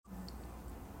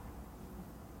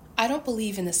I don't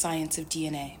believe in the science of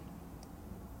DNA.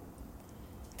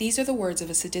 These are the words of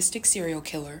a sadistic serial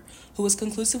killer who was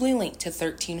conclusively linked to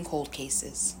 13 cold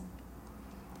cases.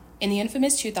 In the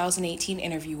infamous 2018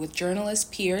 interview with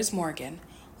journalist Piers Morgan,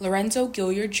 Lorenzo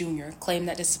Gilyard Jr. claimed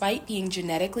that despite being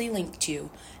genetically linked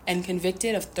to and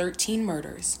convicted of 13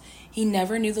 murders, he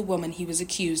never knew the woman he was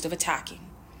accused of attacking,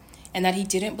 and that he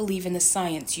didn't believe in the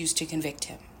science used to convict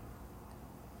him.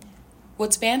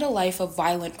 What spanned a life of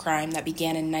violent crime that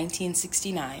began in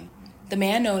 1969, the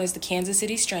man known as the Kansas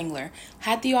City Strangler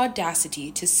had the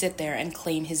audacity to sit there and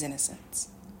claim his innocence.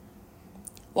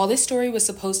 While this story was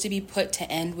supposed to be put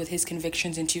to end with his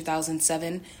convictions in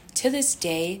 2007, to this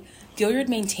day, Gilyard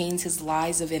maintains his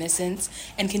lies of innocence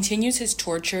and continues his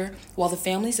torture while the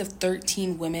families of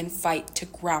 13 women fight to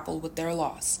grapple with their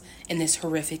loss in this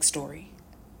horrific story.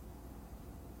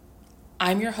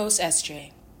 I'm your host,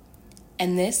 SJ,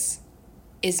 and this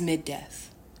is MidDeath.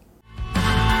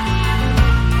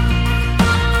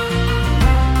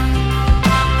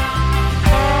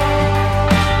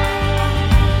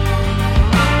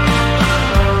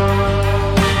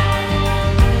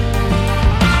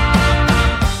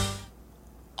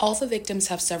 All the victims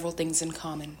have several things in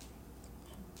common.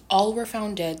 All were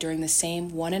found dead during the same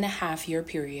 1.5-year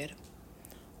period.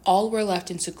 All were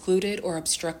left in secluded or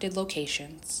obstructed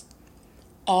locations.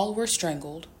 All were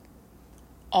strangled.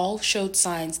 All showed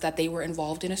signs that they were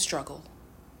involved in a struggle.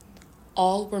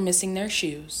 All were missing their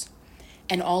shoes,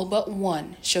 and all but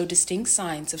one showed distinct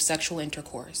signs of sexual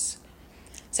intercourse,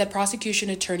 said prosecution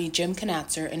attorney Jim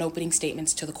Knatzer in opening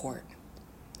statements to the court.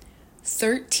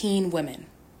 13 women.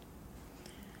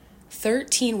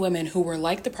 13 women who were,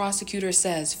 like the prosecutor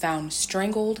says, found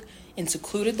strangled in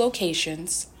secluded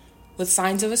locations with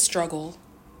signs of a struggle,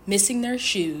 missing their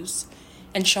shoes,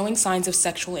 and showing signs of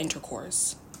sexual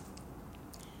intercourse.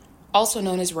 Also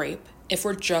known as rape, if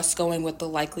we're just going with the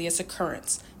likeliest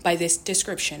occurrence by this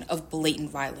description of blatant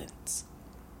violence.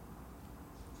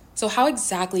 So how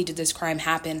exactly did this crime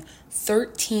happen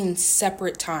 13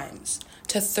 separate times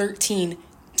to 13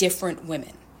 different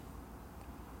women?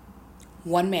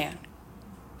 One man.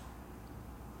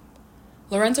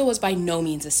 Lorenzo was by no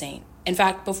means a saint. In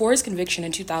fact, before his conviction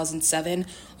in 2007,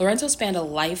 Lorenzo spanned a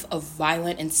life of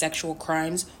violent and sexual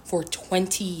crimes for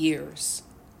 20 years.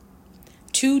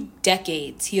 2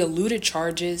 decades, he eluded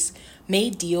charges,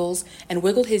 made deals, and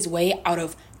wiggled his way out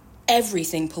of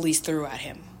everything police threw at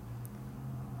him.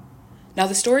 Now,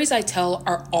 the stories I tell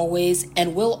are always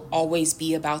and will always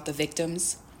be about the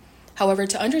victims. However,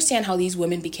 to understand how these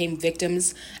women became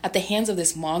victims at the hands of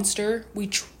this monster, we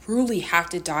truly have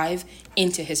to dive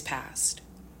into his past.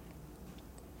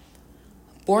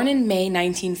 Born in May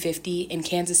 1950 in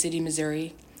Kansas City,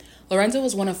 Missouri, Lorenzo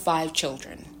was one of 5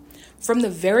 children. From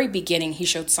the very beginning, he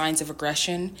showed signs of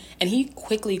aggression, and he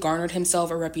quickly garnered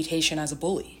himself a reputation as a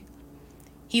bully.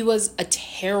 He was a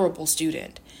terrible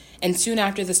student, and soon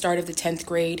after the start of the 10th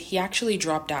grade, he actually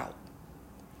dropped out.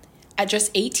 At just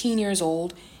 18 years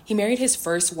old, he married his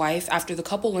first wife after the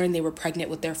couple learned they were pregnant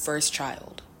with their first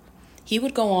child. He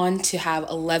would go on to have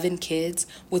 11 kids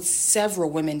with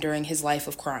several women during his life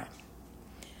of crime.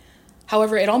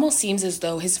 However, it almost seems as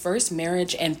though his first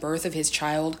marriage and birth of his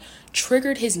child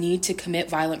triggered his need to commit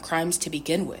violent crimes to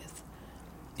begin with.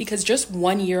 Because just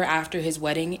 1 year after his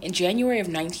wedding, in January of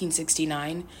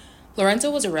 1969, Lorenzo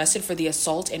was arrested for the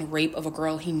assault and rape of a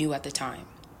girl he knew at the time.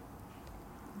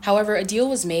 However, a deal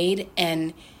was made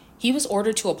and he was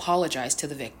ordered to apologize to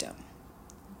the victim.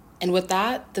 And with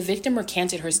that, the victim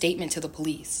recanted her statement to the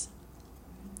police.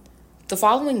 The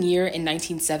following year, in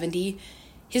 1970,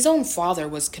 his own father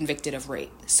was convicted of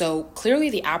rape, so clearly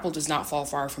the apple does not fall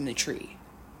far from the tree.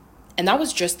 And that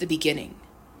was just the beginning.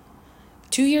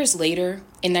 2 years later,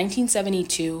 in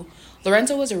 1972,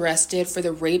 Lorenzo was arrested for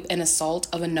the rape and assault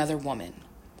of another woman.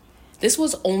 This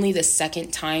was only the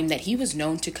second time that he was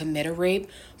known to commit a rape,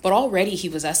 but already he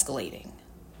was escalating.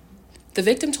 The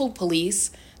victim told police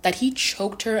that he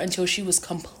choked her until she was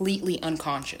completely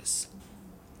unconscious.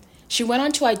 She went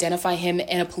on to identify him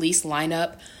in a police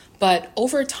lineup, but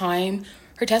over time,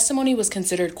 her testimony was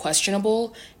considered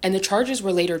questionable, and the charges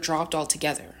were later dropped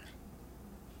altogether.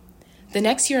 The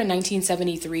next year in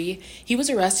 1973, he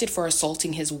was arrested for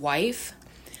assaulting his wife.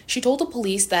 She told the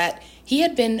police that he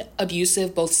had been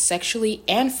abusive both sexually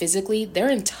and physically their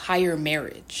entire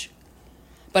marriage.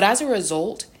 But as a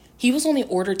result, he was only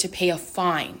ordered to pay a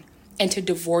fine and to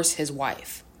divorce his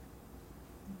wife.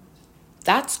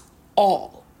 That's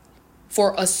all.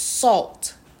 For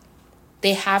assault,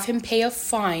 they have him pay a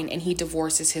fine and he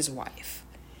divorces his wife.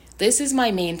 This is my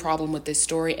main problem with this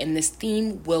story, and this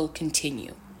theme will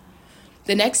continue.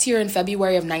 The next year, in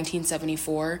February of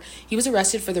 1974, he was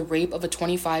arrested for the rape of a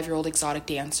 25-year-old exotic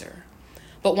dancer.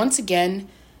 But once again,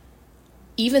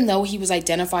 even though he was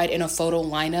identified in a photo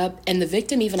lineup and the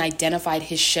victim even identified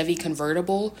his Chevy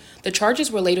convertible, the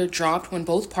charges were later dropped when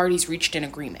both parties reached an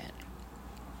agreement.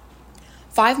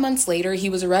 5 months later, he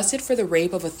was arrested for the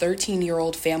rape of a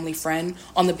 13-year-old family friend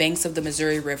on the banks of the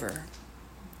Missouri River.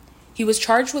 He was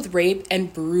charged with rape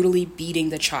and brutally beating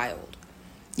the child.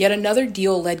 Yet another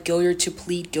deal led Gilyard to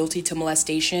plead guilty to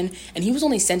molestation, and he was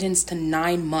only sentenced to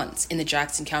 9 months in the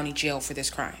Jackson County Jail for this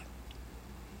crime.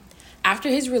 After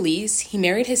his release, he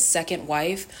married his second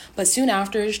wife, but soon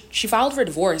after, she filed for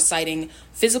divorce, citing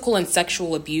physical and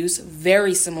sexual abuse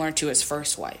very similar to his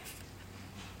first wife.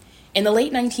 In the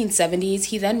late 1970s,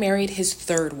 he then married his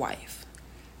third wife.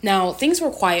 Now, things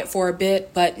were quiet for a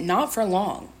bit, but not for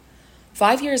long.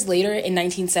 5 years later, in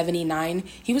 1979,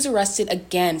 he was arrested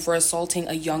again for assaulting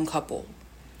a young couple.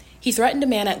 He threatened a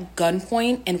man at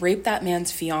gunpoint and raped that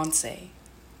man's fiancée.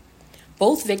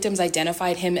 Both victims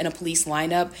identified him in a police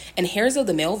lineup, and hairs of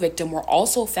the male victim were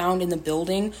also found in the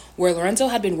building where Lorenzo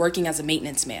had been working as a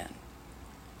maintenance man.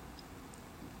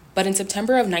 But in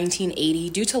September of 1980,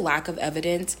 due to lack of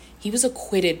evidence, he was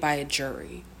acquitted by a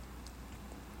jury.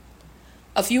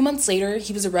 A few months later,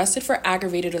 he was arrested for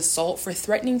aggravated assault for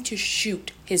threatening to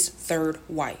shoot his third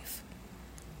wife.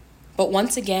 But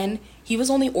once again, he was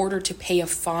only ordered to pay a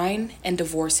fine and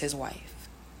divorce his wife.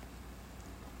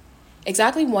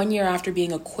 Exactly 1 year after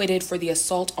being acquitted for the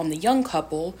assault on the young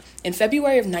couple, in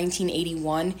February of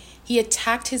 1981, he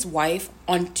attacked his wife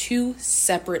on 2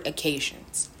 separate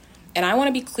occasions. And I want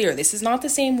to be clear, this is not the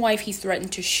same wife he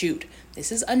threatened to shoot.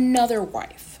 This is another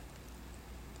wife.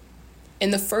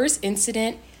 In the first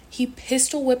incident, he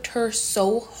pistol whipped her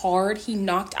so hard he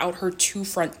knocked out her 2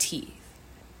 front teeth.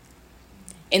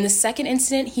 In the second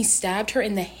incident, he stabbed her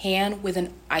in the hand with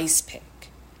an ice pick.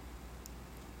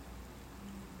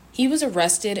 He was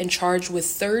arrested and charged with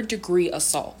third-degree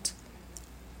assault.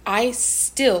 I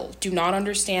still do not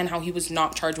understand how he was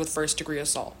not charged with first-degree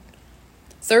assault.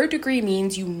 Third degree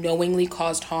means you knowingly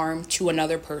caused harm to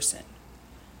another person.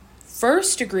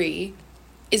 First degree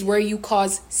is where you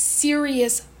cause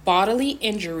serious bodily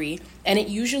injury, and it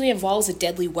usually involves a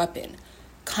deadly weapon.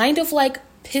 Kind of like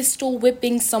pistol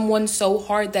whipping someone so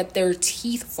hard that their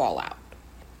teeth fall out.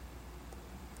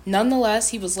 Nonetheless,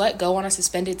 he was let go on a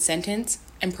suspended sentence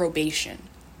and probation.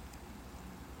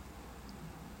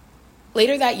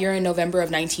 Later that year, in November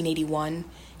of 1981,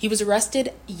 he was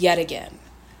arrested yet again.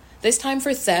 This time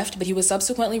for theft, but he was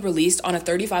subsequently released on a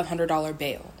 $3,500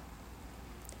 bail.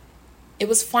 It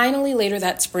was finally later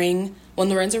that spring when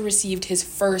Lorenzo received his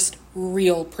first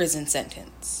real prison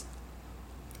sentence.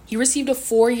 He received a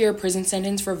 4-year prison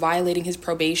sentence for violating his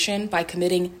probation by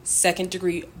committing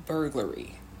second-degree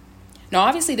burglary. Now,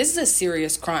 obviously, this is a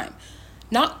serious crime.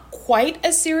 Not quite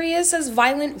as serious as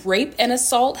violent rape and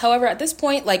assault. However, at this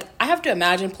point, I have to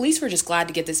imagine police were just glad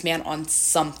to get this man on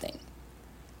something.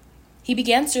 He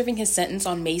began serving his sentence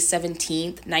on May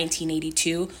 17th,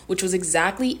 1982, which was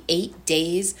exactly 8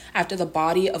 days after the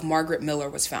body of Margaret Miller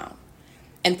was found.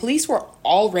 And police were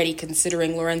already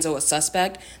considering Lorenzo a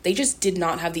suspect. They just did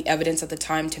not have the evidence at the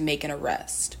time to make an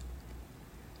arrest.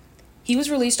 He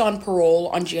was released on parole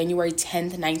on January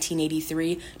 10th,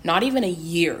 1983, not even a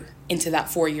year into that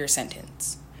 4-year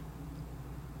sentence.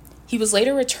 He was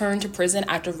later returned to prison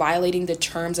after violating the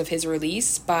terms of his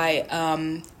release by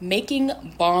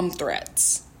making bomb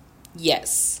threats.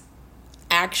 Yes,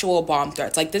 actual bomb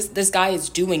threats. This guy is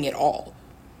doing it all.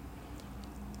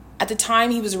 At the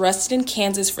time, he was arrested in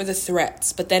Kansas for the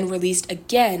threats, but then released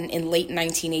again in late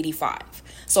 1985.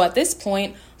 So at this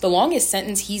point, the longest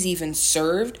sentence he's even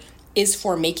served is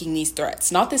for making these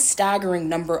threats, not the staggering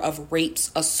number of rapes,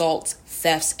 assaults,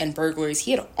 thefts, and burglaries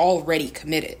he had already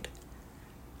committed.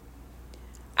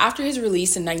 After his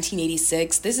release in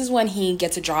 1986, this is when he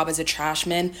gets a job as a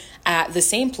trashman at the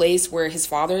same place where his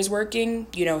father is working,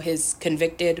 his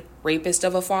convicted rapist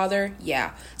of a father.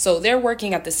 Yeah, so they're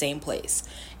working at the same place.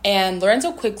 And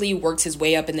Lorenzo quickly works his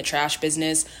way up in the trash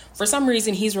business. For some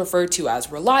reason, he's referred to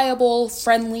as reliable,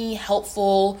 friendly,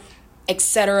 helpful,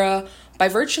 etc. by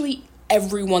virtually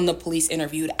everyone the police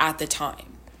interviewed at the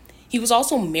time. He was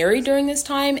also married during this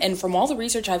time, and from all the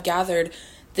research I've gathered,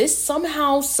 this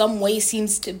somehow, some way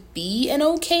seems to be an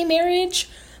okay marriage.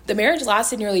 The marriage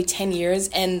lasted nearly 10 years,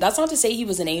 and that's not to say he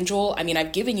was an angel. I mean,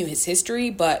 I've given you his history,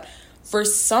 but for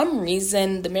some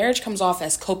reason, the marriage comes off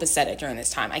as copacetic during this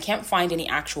time. I can't find any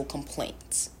actual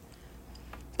complaints.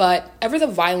 But ever the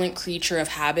violent creature of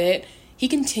habit, he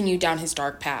continued down his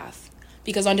dark path.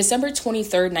 Because on December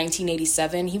 23rd,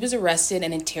 1987, he was arrested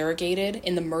and interrogated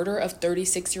in the murder of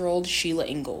 36-year-old Sheila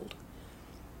Ingold.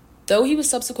 Though he was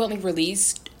subsequently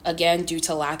released, again due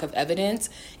to lack of evidence,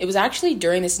 it was actually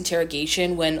during this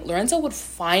interrogation when Lorenzo would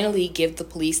finally give the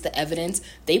police the evidence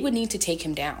they would need to take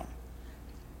him down.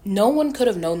 No one could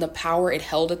have known the power it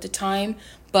held at the time,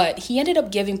 but he ended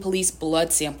up giving police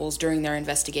blood samples during their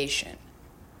investigation.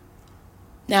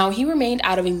 Now, he remained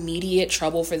out of immediate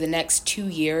trouble for the next 2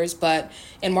 years, but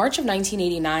in March of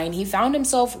 1989, he found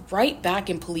himself right back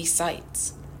in police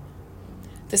sights.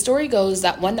 The story goes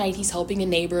that one night he's helping a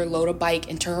neighbor load a bike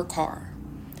into her car.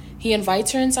 He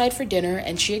invites her inside for dinner,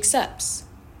 and she accepts.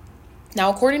 Now,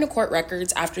 according to court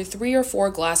records, after 3 or 4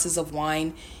 glasses of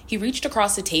wine, he reached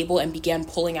across the table and began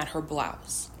pulling at her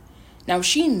blouse. Now,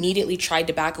 she immediately tried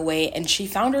to back away, and she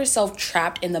found herself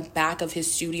trapped in the back of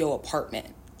his studio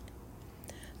apartment.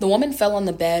 The woman fell on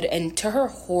the bed, and to her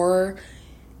horror,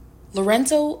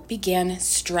 Lorenzo began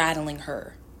straddling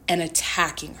her and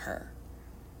attacking her.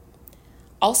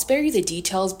 I'll spare you the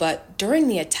details, but during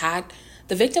the attack,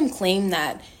 the victim claimed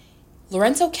that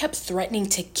Lorenzo kept threatening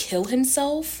to kill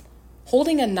himself,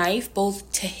 holding a knife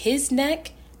both to his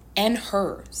neck and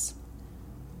hers.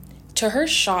 To her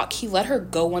shock, he let her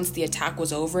go once the attack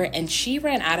was over, and she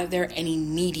ran out of there and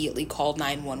immediately called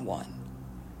 911.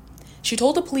 She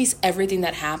told the police everything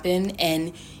that happened,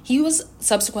 and he was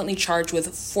subsequently charged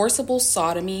with forcible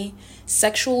sodomy,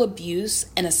 sexual abuse,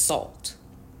 and assault.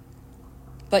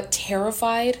 But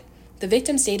terrified, the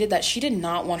victim stated that she did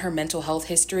not want her mental health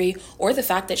history or the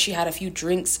fact that she had a few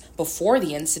drinks before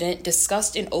the incident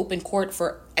discussed in open court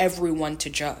for everyone to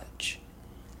judge.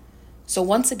 So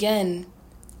once again,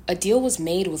 a deal was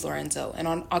made with Lorenzo, and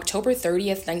on October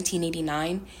 30th,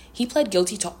 1989, he pled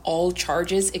guilty to all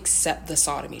charges except the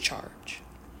sodomy charge.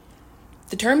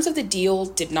 The terms of the deal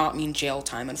did not mean jail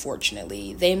time,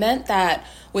 unfortunately. They meant that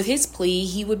with his plea,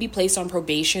 he would be placed on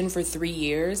probation for 3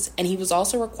 years, and he was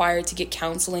also required to get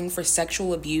counseling for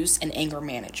sexual abuse and anger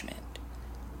management.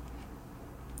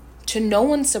 To no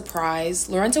one's surprise,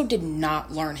 Lorenzo did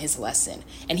not learn his lesson,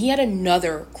 and he had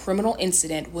another criminal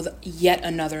incident with yet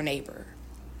another neighbor.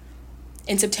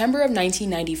 In September of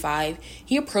 1995,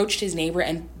 he approached his neighbor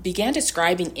and began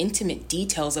describing intimate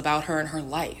details about her and her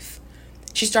life.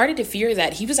 She started to fear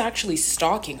that he was actually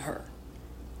stalking her.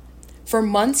 For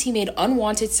months, he made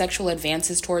unwanted sexual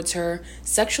advances towards her,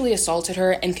 sexually assaulted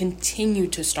her, and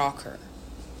continued to stalk her.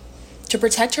 To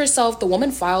protect herself, the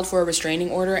woman filed for a restraining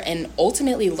order and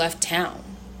ultimately left town.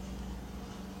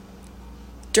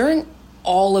 During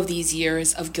all of these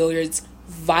years of Gilyard's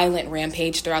violent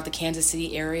rampage throughout the Kansas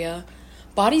City area,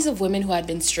 bodies of women who had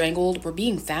been strangled were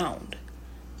being found.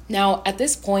 Now, at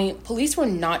this point, police were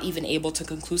not even able to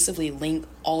conclusively link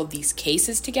all of these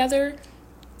cases together.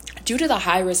 Due to the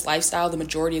high-risk lifestyle the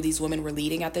majority of these women were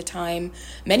leading at the time,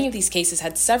 many of these cases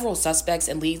had several suspects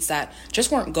and leads that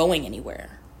just weren't going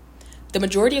anywhere. The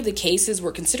majority of the cases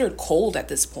were considered cold at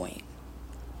this point.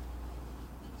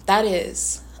 That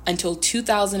is, until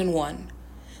 2001,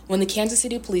 when the Kansas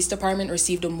City Police Department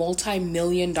received a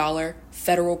multi-million-dollar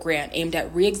federal grant aimed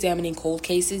at re-examining cold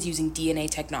cases using DNA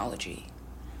technology.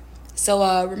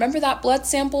 So, remember that blood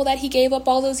sample that he gave up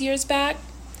all those years back?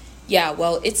 Yeah,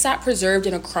 well, it sat preserved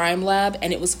in a crime lab,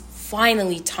 and it was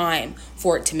finally time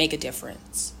for it to make a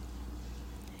difference.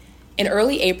 In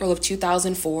early April of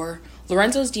 2004,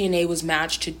 Lorenzo's DNA was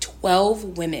matched to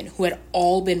 12 women who had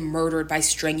all been murdered by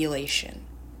strangulation.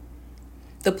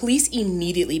 The police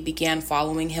immediately began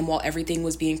following him while everything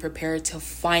was being prepared to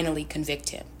finally convict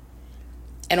him.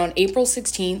 And on April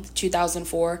 16th,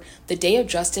 2004, the day of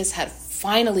justice had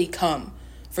finally come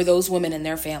for those women and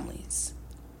their families.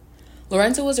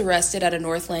 Lorenzo was arrested at a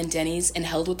Northland Denny's and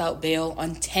held without bail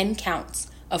on 10 counts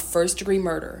of first-degree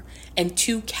murder and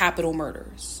 2 capital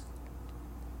murders.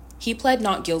 He pled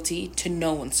not guilty to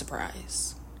no one's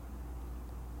surprise.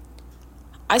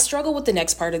 I struggle with the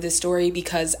next part of this story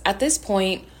because at this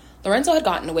point, Lorenzo had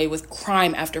gotten away with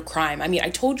crime after crime. I mean, I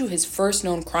told you his first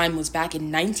known crime was back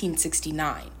in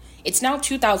 1969. It's now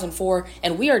 2004,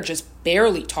 and we are just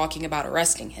barely talking about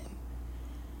arresting him.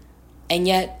 And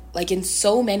yet, like in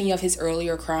so many of his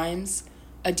earlier crimes,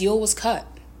 a deal was cut.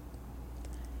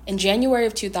 In January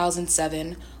of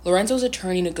 2007, Lorenzo's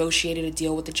attorney negotiated a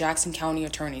deal with the Jackson County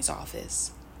Attorney's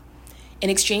Office.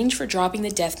 In exchange for dropping the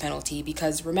death penalty,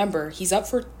 because remember, he's up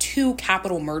for 2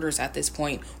 capital murders at this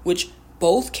point, which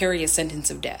both carry a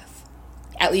sentence of death,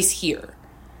 at least here.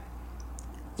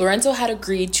 Lorenzo had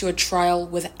agreed to a trial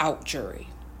without jury.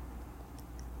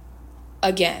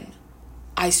 Again,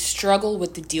 I struggle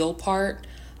with the deal part.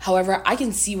 However, I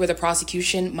can see where the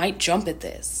prosecution might jump at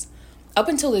this. Up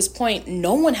until this point,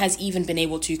 no one has even been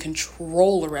able to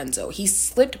control Lorenzo. He's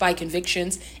slipped by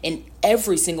convictions in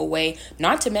every single way,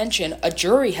 not to mention a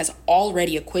jury has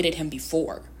already acquitted him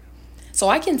before. So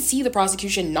I can see the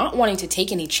prosecution not wanting to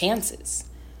take any chances.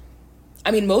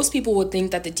 I mean, most people would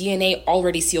think that the DNA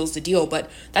already seals the deal, but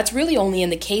that's really only in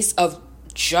the case of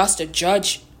just a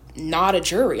judge, not a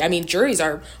jury. I mean, juries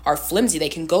are flimsy. They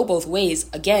can go both ways.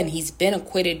 Again, he's been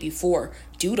acquitted before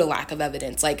due to lack of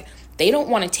evidence. Like, they don't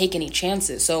want to take any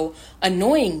chances. So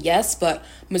annoying, yes, but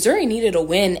Missouri needed a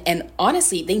win. And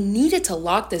honestly, they needed to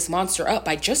lock this monster up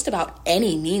by just about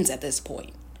any means at this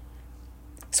point.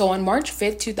 So on March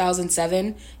 5th,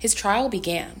 2007, his trial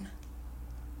began.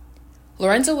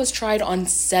 Lorenzo was tried on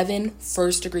 7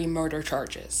 first-degree murder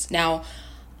charges. Now,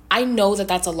 I know that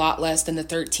that's a lot less than the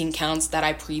 13 counts that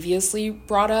I previously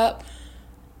brought up,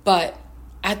 but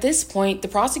at this point, the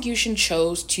prosecution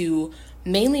chose to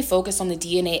mainly focus on the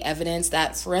DNA evidence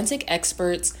that forensic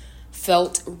experts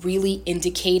felt really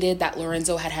indicated that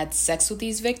Lorenzo had had sex with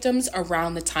these victims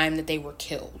around the time that they were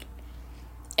killed.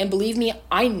 And believe me,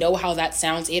 I know how that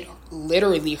sounds. It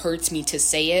literally hurts me to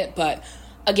say it, but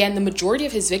again, the majority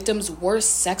of his victims were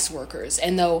sex workers.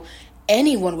 And though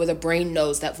anyone with a brain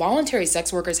knows that voluntary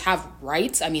sex workers have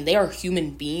rights, I mean, they are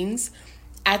human beings.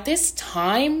 At this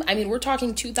time, I mean, we're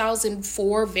talking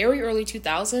 2004, very early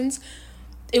 2000s,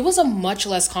 it was a much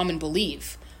less common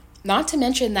belief. Not to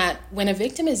mention that when a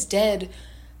victim is dead,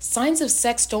 signs of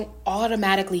sex don't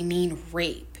automatically mean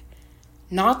rape.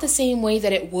 Not the same way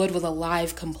that it would with a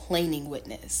live complaining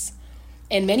witness.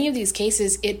 In many of these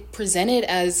cases, it presented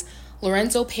as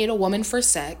Lorenzo paid a woman for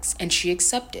sex and she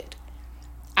accepted.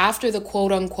 After the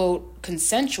quote-unquote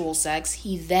consensual sex,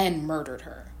 he then murdered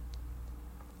her.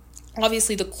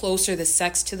 Obviously, the closer the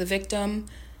sex to the victim,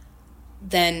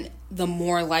 then the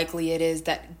more likely it is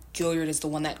that Gilyard is the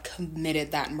one that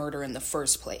committed that murder in the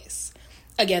first place.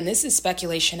 Again, this is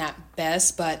speculation at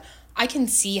best, but I can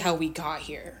see how we got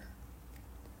here.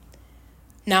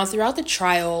 Now, throughout the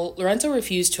trial, Lorenzo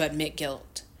refused to admit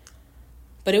guilt.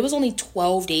 But it was only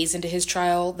 12 days into his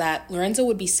trial that Lorenzo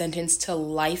would be sentenced to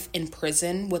life in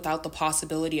prison without the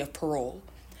possibility of parole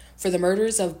for the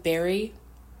murders of Berry,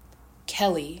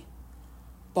 Kelly,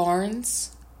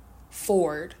 Barnes,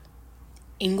 Ford,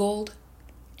 Ingold,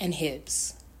 and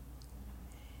Hibbs.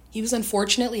 He was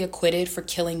unfortunately acquitted for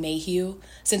killing Mayhew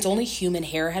since only human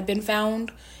hair had been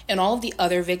found, and all of the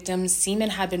other victims,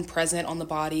 semen had been present on the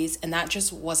bodies, and that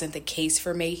just wasn't the case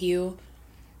for Mayhew.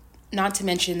 Not to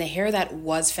mention the hair that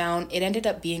was found, it ended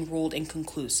up being ruled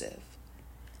inconclusive.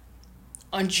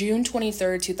 On June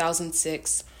 23,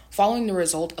 2006, following the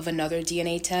result of another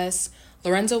DNA test,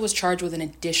 Lorenzo was charged with an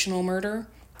additional murder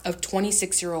of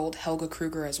 26-year-old Helga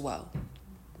Kruger as well.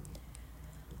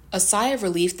 A sigh of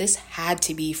relief this had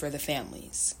to be for the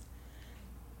families.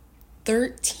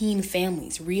 13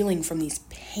 families reeling from these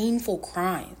painful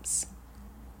crimes.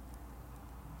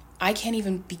 I can't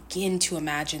even begin to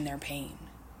imagine their pain.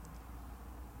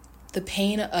 The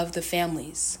pain of the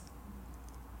families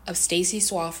of Stacy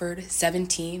Swafford,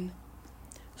 17,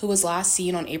 who was last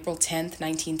seen on April 10th,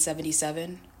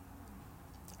 1977.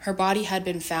 Her body had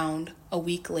been found a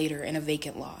week later in a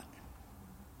vacant lot.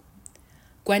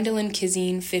 Gwendolyn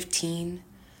Kizine, 15,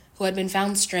 who had been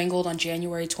found strangled on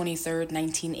January 23rd,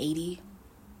 1980.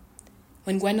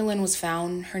 When Gwendolyn was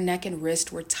found, her neck and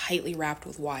wrist were tightly wrapped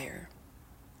with wire.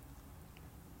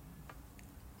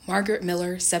 Margaret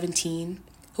Miller, 17,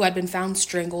 who had been found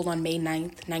strangled on May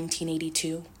 9th,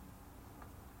 1982.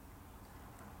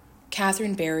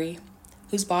 Catherine Berry,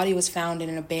 whose body was found in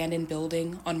an abandoned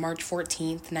building on March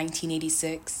 14th,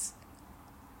 1986.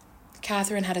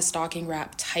 Catherine had a stocking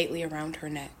wrapped tightly around her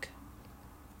neck.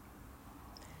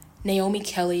 Naomi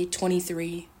Kelly,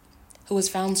 23, who was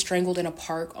found strangled in a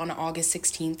park on August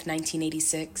 16th,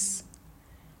 1986.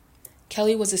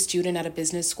 Kelly was a student at a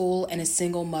business school and a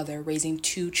single mother raising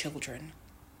 2 children.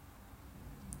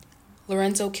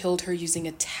 Lorenzo killed her using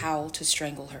a towel to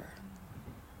strangle her,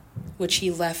 which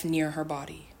he left near her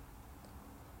body.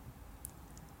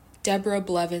 Deborah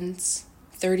Blevins,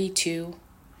 32,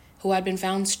 who had been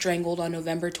found strangled on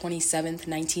November 27th,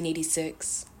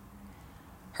 1986.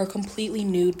 Her completely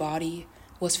nude body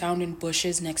was found in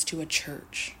bushes next to a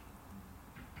church.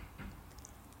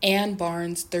 Ann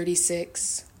Barnes,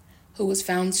 36, who was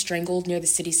found strangled near the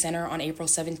city center on April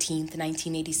 17th,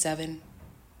 1987.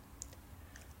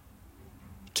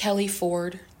 Kelly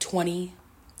Ford, 20,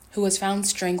 who was found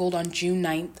strangled on June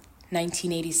 9th,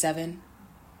 1987.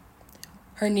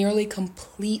 Her nearly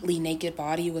completely naked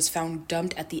body was found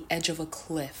dumped at the edge of a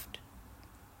cliff.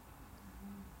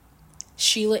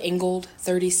 Sheila Ingold,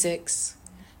 36,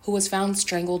 who was found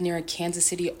strangled near a Kansas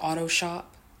City auto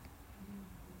shop.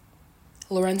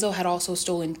 Lorenzo had also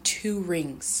stolen 2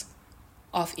 rings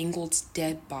off Ingold's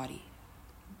dead body.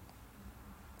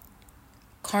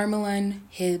 Carmeline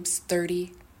Hibbs,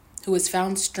 30, who was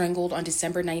found strangled on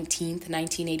December 19th,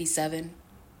 1987.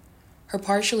 Her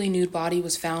partially nude body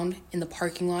was found in the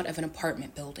parking lot of an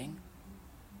apartment building.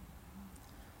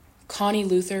 Connie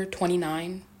Luther,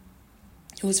 29,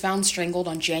 who was found strangled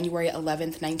on January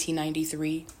 11th,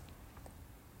 1993.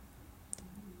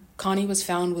 Connie was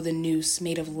found with a noose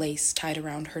made of lace tied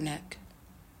around her neck.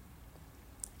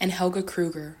 And Helga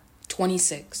Kruger,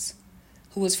 26,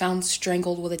 who was found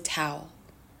strangled with a towel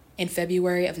in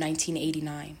February of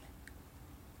 1989.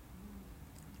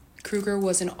 Kruger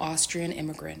was an Austrian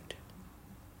immigrant.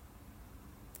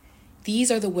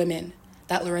 These are the women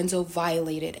that Lorenzo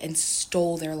violated and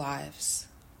stole their lives.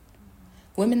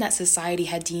 Women that society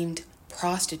had deemed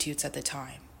prostitutes at the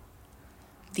time.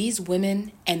 These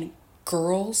women and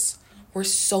girls were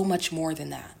so much more than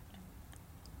that.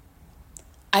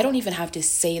 I don't even have to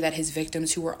say that his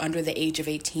victims who were under the age of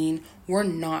 18 were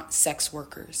not sex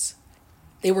workers.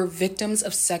 They were victims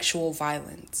of sexual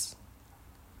violence.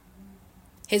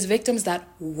 His victims that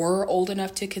were old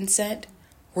enough to consent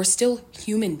were still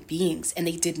human beings, and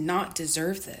they did not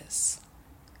deserve this.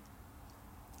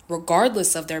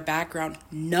 Regardless of their background,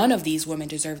 none of these women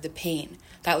deserved the pain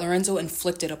that Lorenzo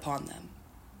inflicted upon them.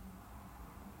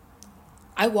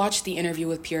 I watched the interview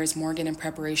with Piers Morgan in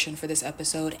preparation for this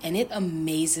episode, and it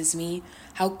amazes me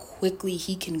how quickly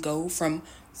he can go from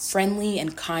friendly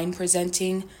and kind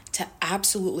presenting to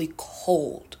absolutely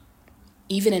cold,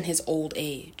 even in his old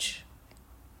age.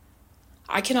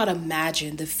 I cannot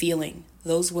imagine the feeling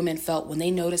those women felt when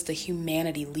they noticed the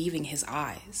humanity leaving his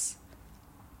eyes.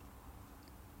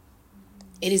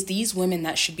 It is these women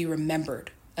that should be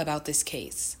remembered about this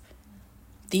case.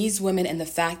 These women and the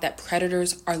fact that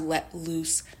predators are let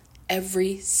loose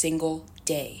every single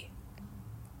day.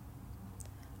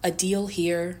 A deal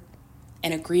here,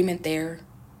 an agreement there,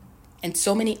 and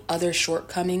so many other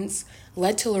shortcomings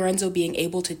led to Lorenzo being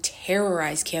able to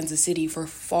terrorize Kansas City for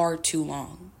far too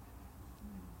long.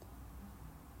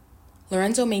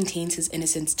 Lorenzo maintains his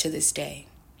innocence to this day.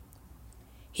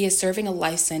 He is serving a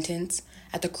life sentence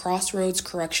at the Crossroads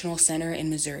Correctional Center in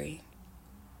Missouri.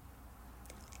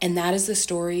 And that is the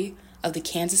story of the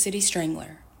Kansas City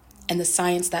Strangler and the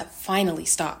science that finally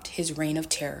stopped his reign of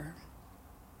terror.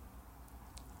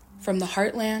 From the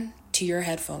heartland to your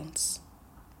headphones.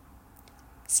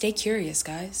 Stay curious,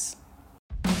 guys.